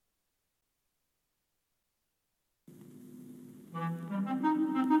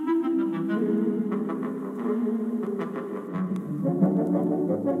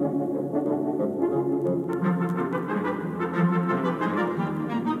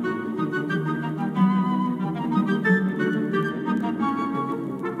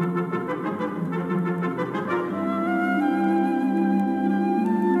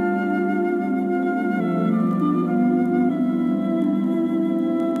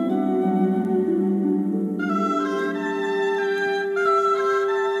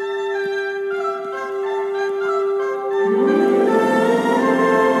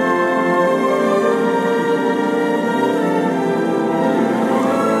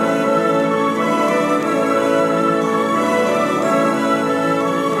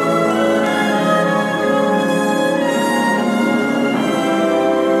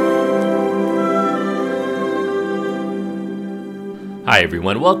Hi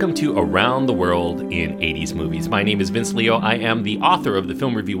everyone, welcome to Around the World in 80s Movies. My name is Vince Leo. I am the author of the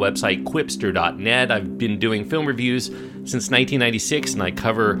film review website Quipster.net. I've been doing film reviews since 1996 and I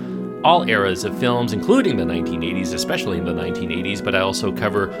cover all eras of films, including the 1980s, especially in the 1980s, but I also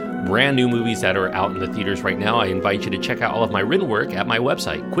cover brand new movies that are out in the theaters right now. I invite you to check out all of my written work at my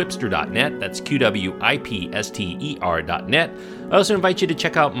website, Quipster.net. That's QWIPSTER.net. I also invite you to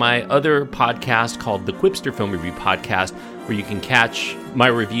check out my other podcast called the Quipster Film Review Podcast, where you can catch my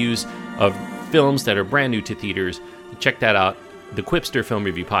reviews of films that are brand new to theaters. Check that out. The Quipster Film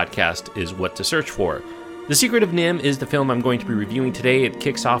Review Podcast is what to search for. The Secret of NIMH is the film I'm going to be reviewing today. It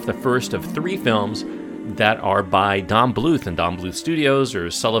kicks off the first of three films that are by Don Bluth and Don Bluth Studios,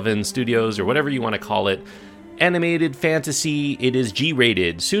 or Sullivan Studios, or whatever you want to call it. Animated fantasy. It is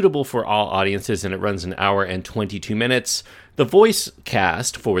G-rated, suitable for all audiences, and it runs an hour and 22 minutes. The voice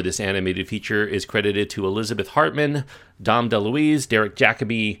cast for this animated feature is credited to Elizabeth Hartman, Dom DeLuise, Derek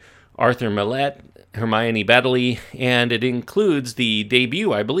Jacobi, Arthur Millette, Hermione Baddeley, and it includes the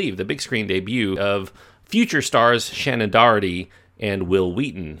debut, I believe, the big screen debut of future stars Shannon Doherty and Will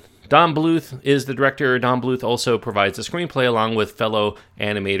Wheaton. Don Bluth is the director. Don Bluth also provides the screenplay along with fellow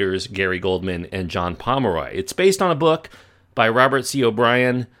animators Gary Goldman and John Pomeroy. It's based on a book by Robert C.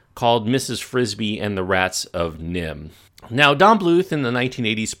 O'Brien called Mrs. Frisby and the Rats of NIMH. Now, Don Bluth in the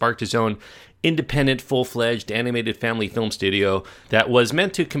 1980s sparked his own independent, full-fledged animated family film studio that was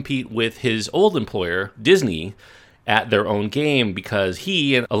meant to compete with his old employer, Disney, at their own game, because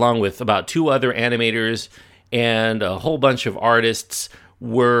he, along with about two other animators and a whole bunch of artists,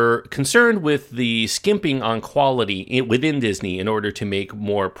 were concerned with the skimping on quality within Disney in order to make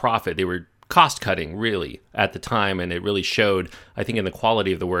more profit. They were cost-cutting, really, at the time, and it really showed, I think, in the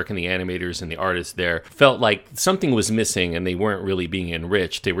quality of the work, and the animators and the artists there felt like something was missing, and they weren't really being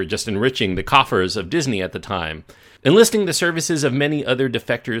enriched. They were just enriching the coffers of Disney at the time. Enlisting the services of many other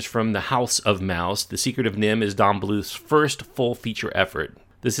defectors from the House of Mouse, The Secret of NIMH is Don Bluth's first full-feature effort.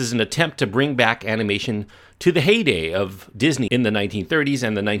 This is an attempt to bring back animation to the heyday of Disney in the 1930s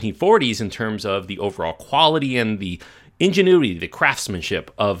and the 1940s in terms of the overall quality and the ingenuity, the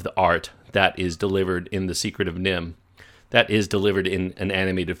craftsmanship of the art that is delivered in The Secret of NIMH, that is delivered in an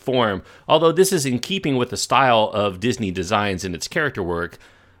animated form. Although this is in keeping with the style of Disney designs in its character work,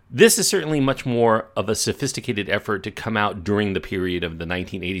 this is certainly much more of a sophisticated effort to come out during the period of the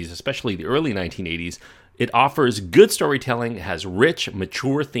 1980s, especially the early 1980s. It offers good storytelling, it has rich,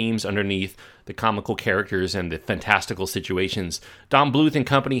 mature themes underneath the comical characters and the fantastical situations. Don Bluth and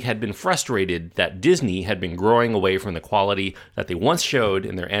company had been frustrated that Disney had been growing away from the quality that they once showed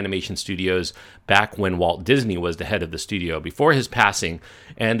in their animation studios back when Walt Disney was the head of the studio before his passing,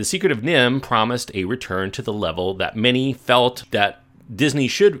 and The Secret of NIMH promised a return to the level that many felt that Disney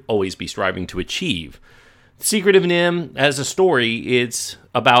should always be striving to achieve. Secret of NIMH, as a story, it's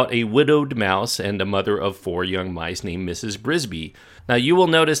about a widowed mouse and a mother of four young mice named Mrs. Brisby. Now, you will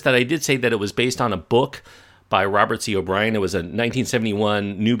notice that I did say that it was based on a book by Robert C. O'Brien. It was a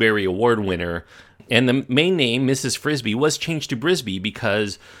 1971 Newbery Award winner, and the main name, Mrs. Frisby, was changed to Brisby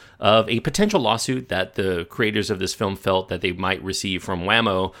because of a potential lawsuit that the creators of this film felt that they might receive from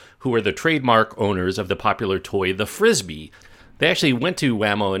Wham-O, who are the trademark owners of the popular toy, the Frisbee. They actually went to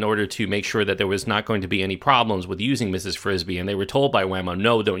Wham-O in order to make sure that there was not going to be any problems with using Mrs. Frisby, and they were told by Wham-O,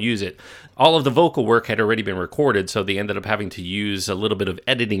 no, don't use it. All of the vocal work had already been recorded, so they ended up having to use a little bit of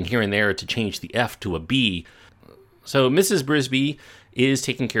editing here and there to change the F to a B. So Mrs. Brisby is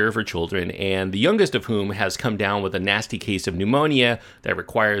taking care of her children, and the youngest of whom has come down with a nasty case of pneumonia that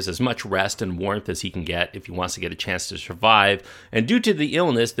requires as much rest and warmth as he can get if he wants to get a chance to survive. And due to the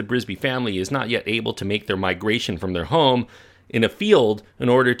illness, the Brisby family is not yet able to make their migration from their home in a field in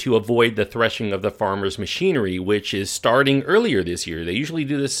order to avoid the threshing of the farmer's machinery, which is starting earlier this year. They usually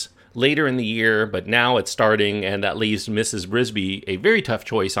do this later in the year, but now it's starting, and that leaves Mrs. Brisby a very tough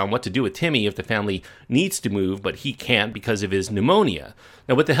choice on what to do with Timmy if the family needs to move, but he can't because of his pneumonia.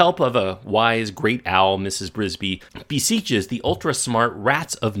 Now, with the help of a wise great owl, Mrs. Brisby beseeches the ultra-smart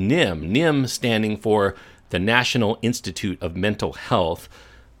Rats of NIM, NIM standing for the National Institute of Mental Health.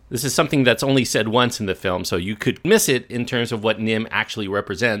 This is something that's only said once in the film, so you could miss it in terms of what NIM actually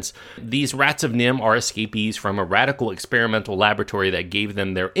represents. These Rats of NIM are escapees from a radical experimental laboratory that gave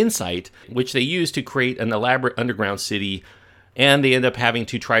them their insight, which they used to create an elaborate underground city, and they end up having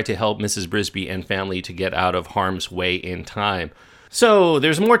to try to help Mrs. Brisby and family to get out of harm's way in time. So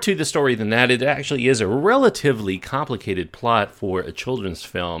there's more to the story than that. It actually is a relatively complicated plot for a children's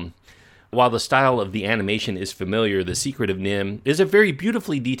film. While the style of the animation is familiar, The Secret of NIM is a very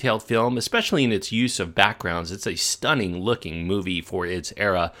beautifully detailed film, especially in its use of backgrounds. It's a stunning looking movie for its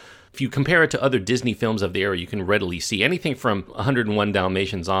era. If you compare it to other Disney films of the era, you can readily see anything from 101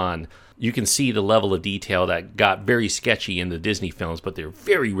 Dalmatians on. You can see the level of detail that got very sketchy in the Disney films, but they're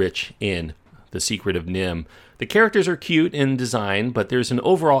very rich in The Secret of NIM. The characters are cute in design, but there's an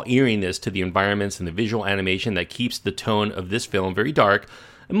overall eeriness to the environments and the visual animation that keeps the tone of this film very dark,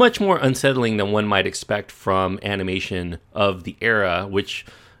 much more unsettling than one might expect from animation of the era, which,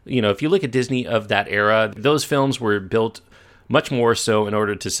 if you look at Disney of that era, those films were built much more so in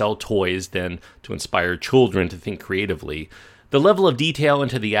order to sell toys than to inspire children to think creatively. The level of detail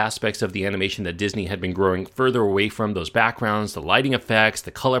into the aspects of the animation that Disney had been growing further away from, those backgrounds, the lighting effects,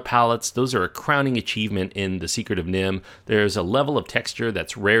 the color palettes, those are a crowning achievement in The Secret of NIM. There's a level of texture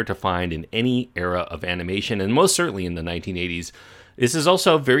that's rare to find in any era of animation, and most certainly in the 1980s. This is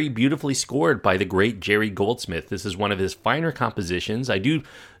also very beautifully scored by the great Jerry Goldsmith. This is one of his finer compositions. I do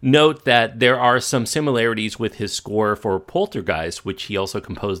note that there are some similarities with his score for Poltergeist, which he also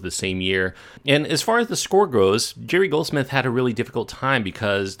composed the same year. And as far as the score goes, Jerry Goldsmith had a really difficult time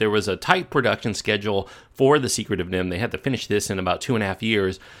because there was a tight production schedule for The Secret of NIM. They had to finish this in about 2.5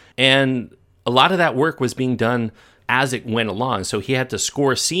 years. And a lot of that work was being done as it went along. So he had to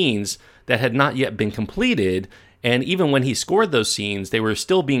score scenes that had not yet been completed. And even when he scored those scenes, they were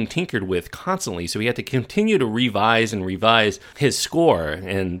still being tinkered with constantly. So he had to continue to revise his score.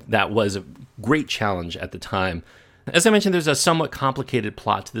 And that was a great challenge at the time. As I mentioned, there's a somewhat complicated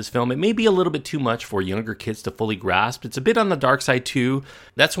plot to this film. It may be a little bit too much for younger kids to fully grasp. It's a bit on the dark side too.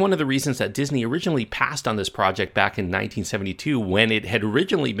 That's one of the reasons that Disney originally passed on this project back in 1972 when it had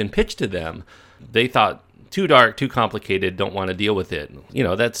originally been pitched to them. They thought, too dark, too complicated, don't want to deal with it.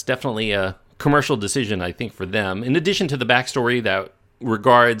 That's definitely a commercial decision, I think, for them. In addition to the backstory that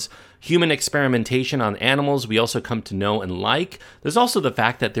regards human experimentation on animals we also come to know and like, there's also the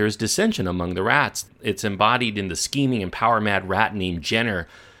fact that there's dissension among the rats. It's embodied in the scheming and power-mad rat named Jenner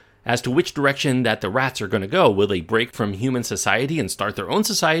as to which direction that the rats are going to go. Will they break from human society and start their own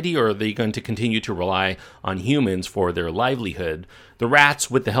society, or are they going to continue to rely on humans for their livelihood? The rats,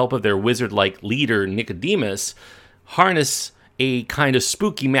 with the help of their wizard-like leader Nicodemus, harness a kind of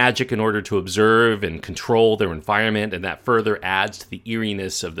spooky magic in order to observe and control their environment, and that further adds to the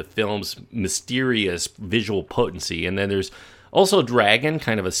eeriness of the film's mysterious visual potency. And then there's also Dragon,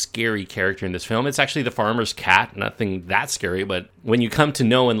 kind of a scary character in this film. It's actually the farmer's cat, nothing that scary, but when you come to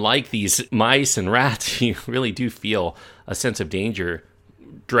know and like these mice and rats, you really do feel a sense of danger.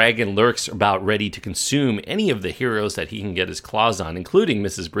 Dragon lurks about ready to consume any of the heroes that he can get his claws on, including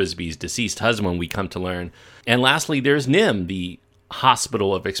Mrs. Brisby's deceased husband, we come to learn. And lastly, there's NIM, the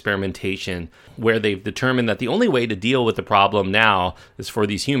hospital of experimentation, where they've determined that the only way to deal with the problem now is for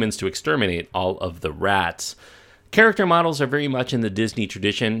these humans to exterminate all of the rats. Character models are very much in the Disney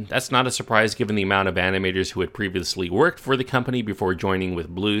tradition. That's not a surprise given the amount of animators who had previously worked for the company before joining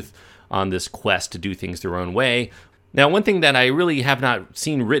with Bluth on this quest to do things their own way. Now, one thing that I really have not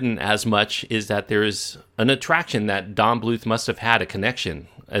seen written as much is that there is an attraction that Don Bluth must have had a connection,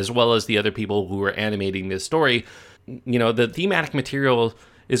 as well as the other people who were animating this story. The thematic material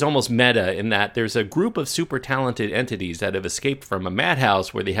is almost meta in that there's a group of super talented entities that have escaped from a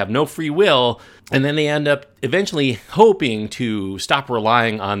madhouse where they have no free will, and then they end up eventually hoping to stop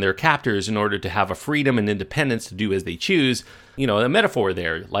relying on their captors in order to have a freedom and independence to do as they choose. A metaphor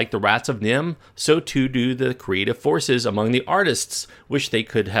there. Like the rats of NIM, so too do the creative forces among the artists wish they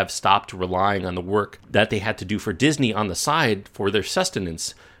could have stopped relying on the work that they had to do for Disney on the side for their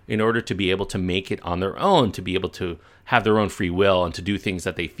sustenance in order to be able to make it on their own, to be able to have their own free will and to do things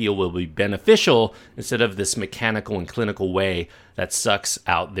that they feel will be beneficial instead of this mechanical and clinical way that sucks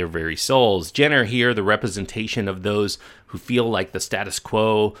out their very souls. Jenner here, the representation of those who feel like the status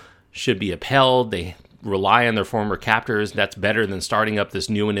quo should be upheld. They rely on their former captors. That's better than starting up this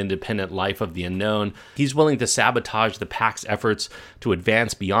new and independent life of the unknown. He's willing to sabotage the Pack's efforts to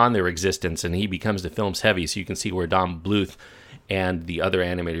advance beyond their existence, and he becomes the film's heavy. So you can see where Don Bluth and the other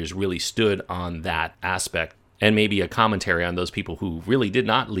animators really stood on that aspect, and maybe a commentary on those people who really did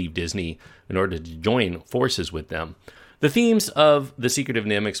not leave Disney in order to join forces with them. The themes of The Secret of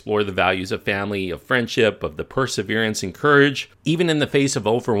NIMH explore the values of family, of friendship, of the perseverance and courage, even in the face of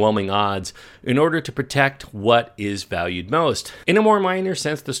overwhelming odds, in order to protect what is valued most. In a more minor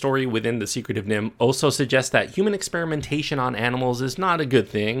sense, the story within The Secret of NIMH also suggests that human experimentation on animals is not a good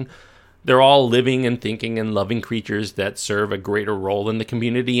thing. They're all living and thinking and loving creatures that serve a greater role in the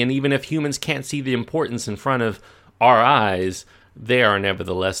community, and even if humans can't see the importance in front of our eyes, they are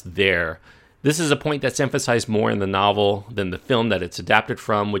nevertheless there. This is a point that's emphasized more in the novel than the film that it's adapted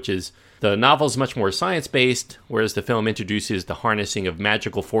from, which is the novel is much more science-based, whereas the film introduces the harnessing of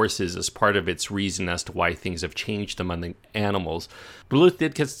magical forces as part of its reason as to why things have changed among the animals. Bluth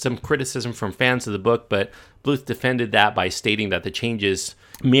did get some criticism from fans of the book, but Bluth defended that by stating that the changes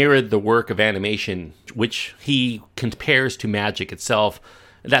mirrored the work of animation, which he compares to magic itself.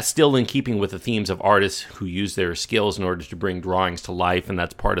 That's still in keeping with the themes of artists who use their skills in order to bring drawings to life, and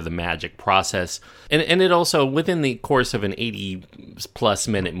that's part of the magic process. And it also, within the course of an 80-plus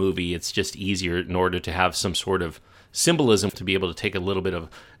minute movie, it's just easier in order to have some sort of symbolism to be able to take a little bit of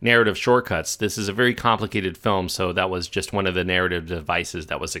narrative shortcuts. This is a very complicated film, so that was just one of the narrative devices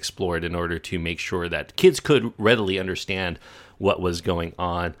that was explored in order to make sure that kids could readily understand what was going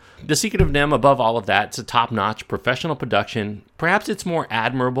on. The Secret of NIMH, above all of that, it's a top-notch professional production. Perhaps it's more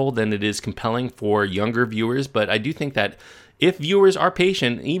admirable than it is compelling for younger viewers, but I do think that if viewers are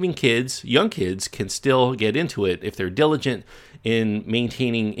patient, even kids, young kids, can still get into it if they're diligent in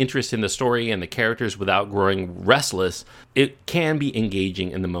maintaining interest in the story and the characters without growing restless. It can be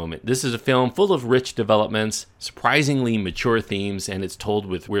engaging in the moment. This is a film full of rich developments, surprisingly mature themes, and it's told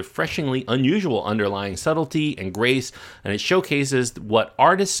with refreshingly unusual underlying subtlety and grace, and it showcases what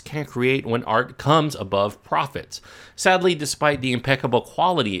artists can create when art comes above profits. Sadly, despite the impeccable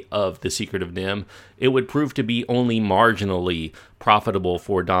quality of The Secret of NIMH, it would prove to be only marginally profitable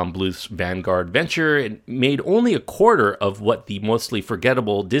for Don Bluth's Vanguard venture. It made only a quarter of what the mostly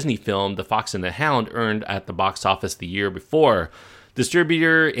forgettable Disney film The Fox and the Hound earned at the box office the year before.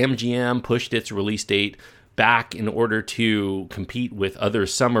 Distributor MGM pushed its release date back in order to compete with other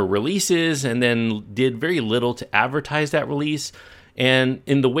summer releases, and then did very little to advertise that release. And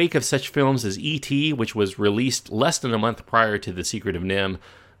in the wake of such films as E.T., which was released less than a month prior to The Secret of NIMH,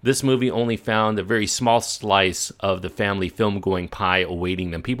 this movie only found a very small slice of the family film-going pie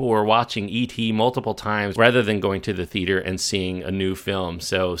awaiting them. People were watching E.T. multiple times rather than going to the theater and seeing a new film.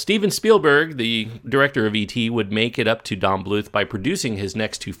 So Steven Spielberg, the director of E.T., would make it up to Don Bluth by producing his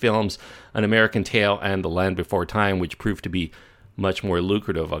next two films, An American Tail and The Land Before Time, which proved to be much more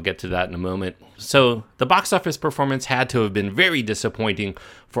lucrative. I'll get to that in a moment. So the box office performance had to have been very disappointing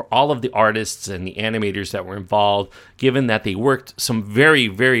for all of the artists and the animators that were involved, given that they worked some very,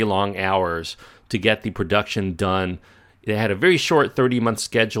 very long hours to get the production done. They had a very short 30-month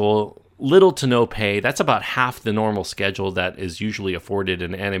schedule, little to no pay. That's about half the normal schedule that is usually afforded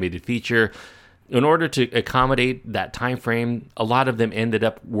an animated feature. In order to accommodate that time frame, a lot of them ended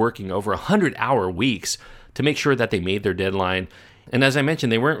up working over 100-hour weeks to make sure that they made their deadline. And as I mentioned,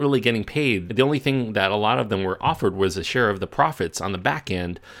 they weren't really getting paid. The only thing that a lot of them were offered was a share of the profits on the back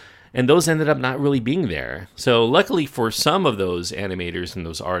end, and those ended up not really being there. So luckily for some of those animators and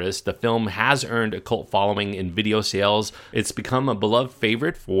those artists, the film has earned a cult following in video sales. It's become a beloved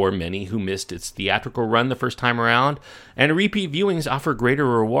favorite for many who missed its theatrical run the first time around, and repeat viewings offer greater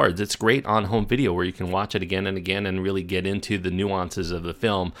rewards. It's great on home video where you can watch it again and again and really get into the nuances of the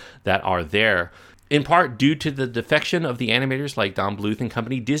film that are there. In part due to the defection of the animators like Don Bluth and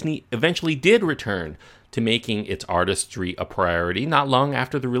company, Disney eventually did return to making its artistry a priority not long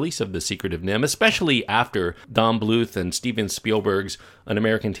after the release of The Secret of NIMH, especially after Don Bluth and Steven Spielberg's An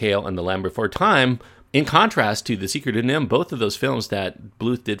American Tail and The Land Before Time. In contrast to The Secret of NIMH, both of those films that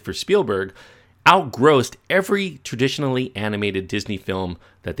Bluth did for Spielberg outgrossed every traditionally animated Disney film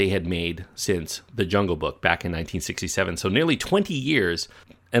that they had made since The Jungle Book back in 1967. So nearly 20 years.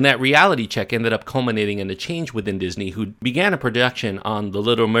 And that reality check ended up culminating in a change within Disney, who began a production on The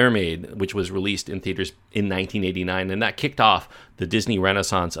Little Mermaid, which was released in theaters in 1989, and that kicked off the Disney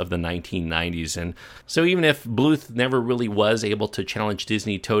Renaissance of the 1990s. And so even if Bluth never really was able to challenge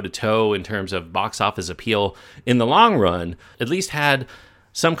Disney toe-to-toe in terms of box office appeal in the long run, at least had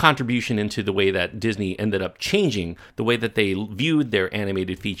some contribution into the way that Disney ended up changing the way that they viewed their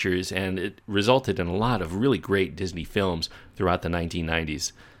animated features, and it resulted in a lot of really great Disney films throughout the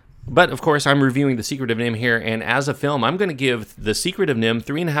 1990s. But, of course, I'm reviewing The Secret of NIMH here, and as a film, I'm going to give The Secret of NIMH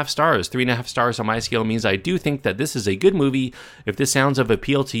 3.5 stars. 3.5 stars on my scale means I do think that this is a good movie. If this sounds of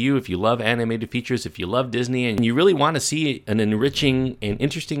appeal to you, if you love animated features, if you love Disney, and you really want to see an enriching and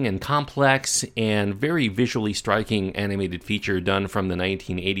interesting and complex and very visually striking animated feature done from the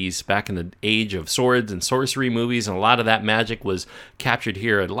 1980s, back in the age of swords and sorcery movies, and a lot of that magic was captured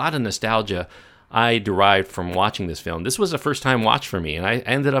here, a lot of nostalgia I derived from watching this film. This was a first-time watch for me, and I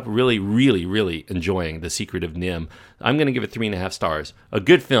ended up really, really, really enjoying The Secret of NIMH. I'm going to give it 3.5 stars. A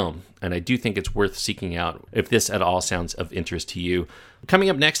good film, and I do think it's worth seeking out if this at all sounds of interest to you.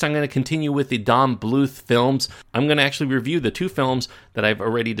 Coming up next, I'm going to continue with the Don Bluth films. I'm going to actually review the two films that I've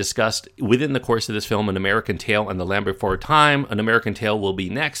already discussed within the course of this film, An American Tail and The Land Before Time. An American Tail will be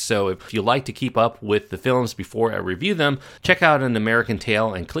next, so if you like to keep up with the films before I review them, check out An American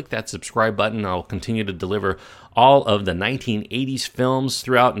Tail and click that subscribe button. I'll continue to deliver all of the 1980s films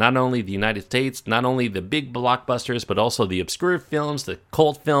throughout not only the United States, not only the big blockbusters, but also the obscure films, the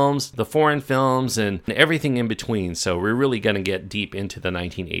cult films, the foreign films, and everything in between. So we're really going to get deep into the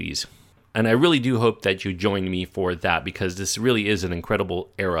 1980s. And I really do hope that you join me for that, because this really is an incredible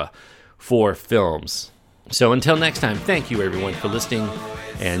era for films. So until next time, thank you everyone for listening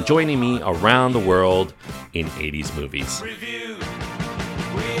and joining me around the world in 80s movies. Review.